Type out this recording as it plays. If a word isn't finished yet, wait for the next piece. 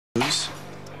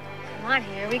on,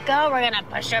 here we go. We're gonna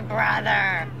push your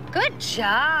brother. Good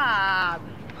job.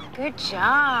 Good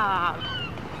job.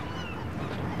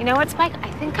 You know what, Spike? I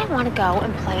think I want to go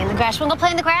and play in the grass. You want to go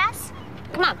play in the grass?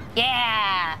 Come on.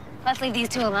 Yeah. Let's leave these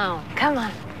two alone. Come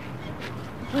on.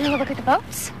 You want to go look at the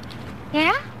boats?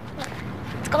 Yeah?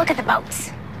 Let's go look at the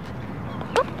boats.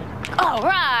 All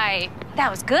right. That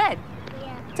was good.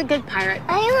 Yeah. It's a good pirate.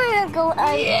 I want to go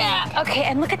out. Yeah. Okay,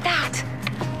 and look at that.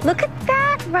 Look at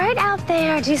that right out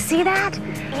there. Do you see that?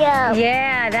 Yeah.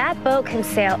 Yeah, that boat can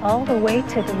sail all the way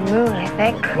to the moon, I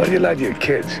think. Why do you lie to your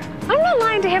kids? I'm not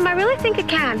lying to him. I really think it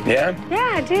can. Yeah?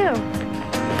 Yeah, I do.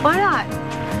 Why not?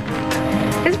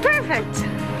 It's perfect.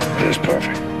 It is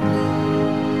perfect.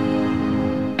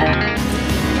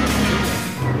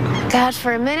 God,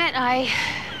 for a minute, I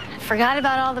forgot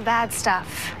about all the bad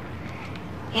stuff.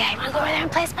 Yeah, you want to go over there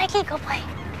and play, Spikey? Go play.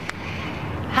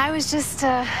 I was just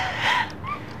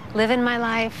living my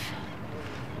life.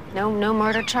 No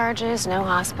murder charges, no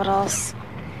hospitals.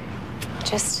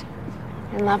 Just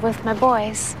in love with my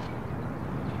boys.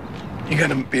 You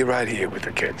gotta be right here with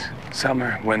the kids.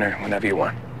 Summer, winter, whenever you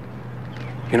want.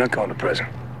 You're not going to prison.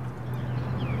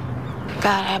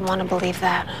 God, I want to believe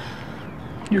that.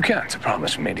 You can. It's a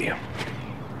promise from me to you.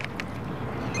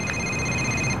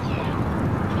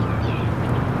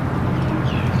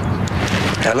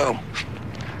 Hello.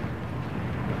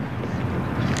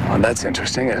 Well, that's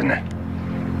interesting, isn't it?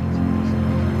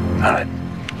 All right.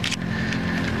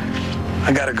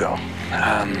 I gotta go.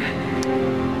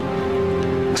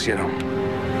 See you home.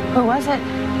 Who was it?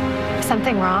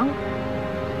 Something wrong?